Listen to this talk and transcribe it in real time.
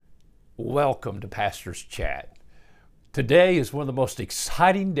Welcome to Pastor's Chat. Today is one of the most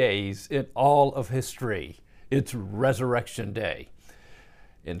exciting days in all of history. It's Resurrection Day.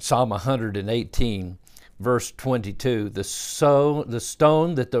 In Psalm 118, verse 22, the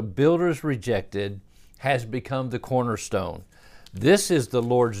stone that the builders rejected has become the cornerstone. This is the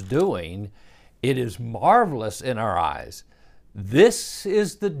Lord's doing. It is marvelous in our eyes. This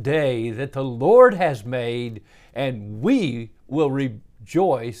is the day that the Lord has made, and we will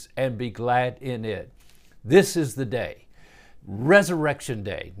rejoice and be glad in it. This is the day, Resurrection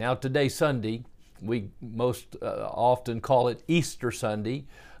Day. Now today's Sunday. We most often call it Easter Sunday.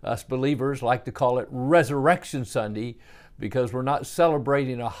 Us believers like to call it Resurrection Sunday because we're not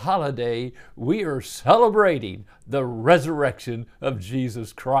celebrating a holiday. We are celebrating the resurrection of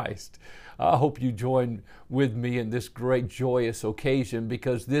Jesus Christ. I hope you join with me in this great joyous occasion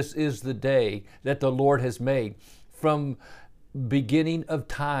because this is the day that the Lord has made. From beginning of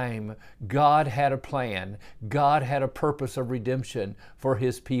time, God had a plan. God had a purpose of redemption for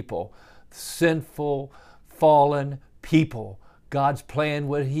His people. Sinful, fallen people. God's plan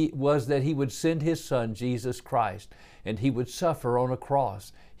was that He would send His Son, Jesus Christ, and He would suffer on a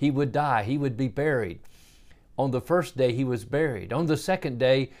cross. He would die. He would be buried. On the first day, He was buried. On the second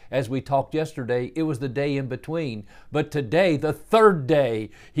day, as we talked yesterday, it was the day in between. But today, the third day,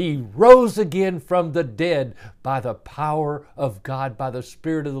 He rose again from the dead by the power of God, by the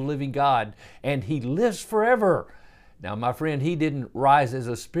Spirit of the living God, and He lives forever. Now, my friend, He didn't rise as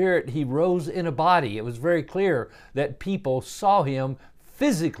a spirit. He rose in a body. It was very clear that people saw Him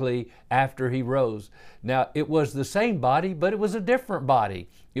physically after He rose. Now, it was the same body, but it was a different body.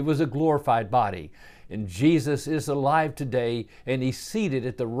 It was a glorified body. And Jesus is alive today, and He's seated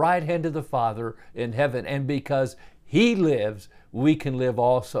at the right hand of the Father in heaven. And because He lives, we can live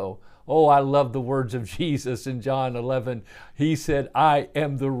also. Oh, I love the words of Jesus in John 11. He said, I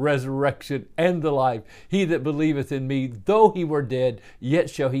am the resurrection and the life. He that believeth in me, though he were dead, yet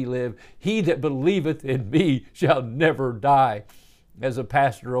shall he live. He that believeth in me shall never die. As a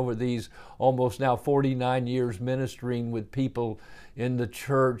pastor over these almost now 49 years ministering with people in the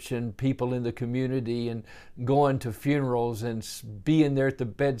church and people in the community and going to funerals and being there at the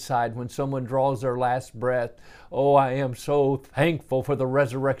bedside when someone draws their last breath. Oh, I am so thankful for the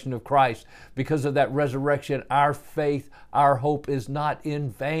resurrection of Christ. Because of that resurrection, our faith, our hope is not in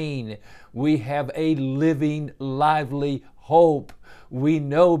vain. We have a living, lively hope. We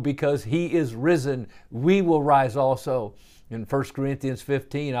know because He is risen, we will rise also. In 1 Corinthians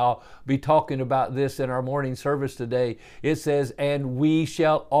 15, I'll be talking about this in our morning service today. It says, and we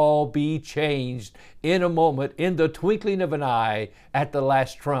shall all be changed in a moment, in the twinkling of an eye, at the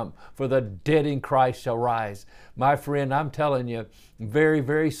last trump, for the dead in Christ shall rise. My friend, I'm telling you, very,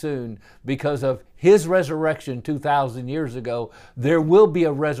 very soon, because of His resurrection 2,000 years ago, there will be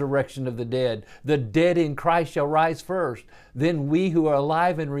a resurrection of the dead. The dead in Christ shall rise first. Then we who are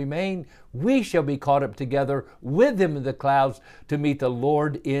alive and remain, we shall be caught up together with them in the clouds to meet the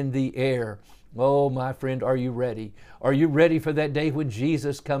Lord in the air. Oh, my friend, are you ready? Are you ready for that day when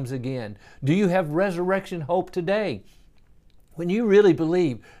Jesus comes again? Do you have resurrection hope today? When you really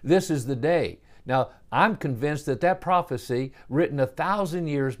believe this is the day. Now, I'm convinced that that prophecy, written 1,000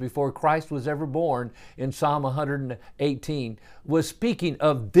 years before Christ was ever born in Psalm 118, was speaking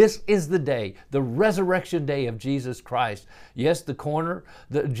of this is the day, the resurrection day of Jesus Christ. Yes,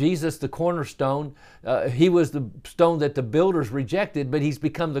 Jesus, the cornerstone, He was the stone that the builders rejected, but He's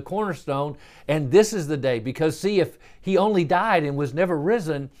become the cornerstone, and this is the day. Because see, if He only died and was never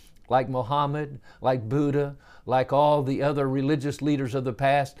risen, like Muhammad, like Buddha, like all the other religious leaders of the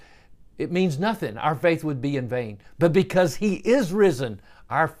past, it means nothing. Our faith would be in vain. But because He is risen,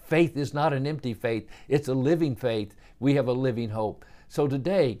 our faith is not an empty faith. It's a living faith. We have a living hope. So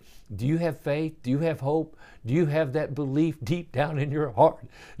today, do you have faith? Do you have hope? Do you have that belief deep down in your heart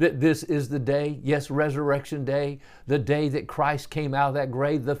that this is the day, yes, Resurrection Day, the day that Christ came out of that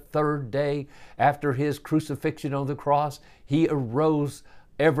grave, the third day after His crucifixion on the cross? He arose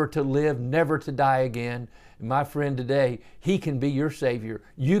ever to live, never to die again. My friend, today, He can be your Savior.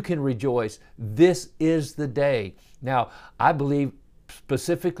 You can rejoice. This is the day. Now, I believe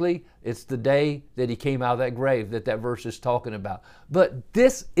specifically it's the day that He came out of that grave that verse is talking about. But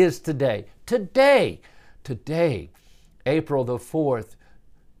this is today. Today, April the 4th,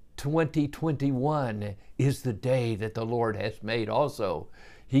 2021 is the day that the Lord has made also.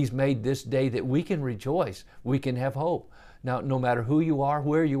 He's made this day that we can rejoice. We can have hope. Now, no matter who you are,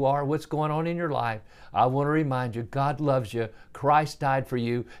 where you are, what's going on in your life, I want to remind you, God loves you. Christ died for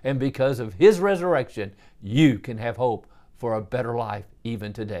you. And because of His resurrection, you can have hope for a better life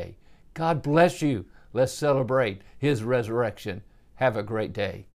even today. God bless you. Let's celebrate His resurrection. Have a great day.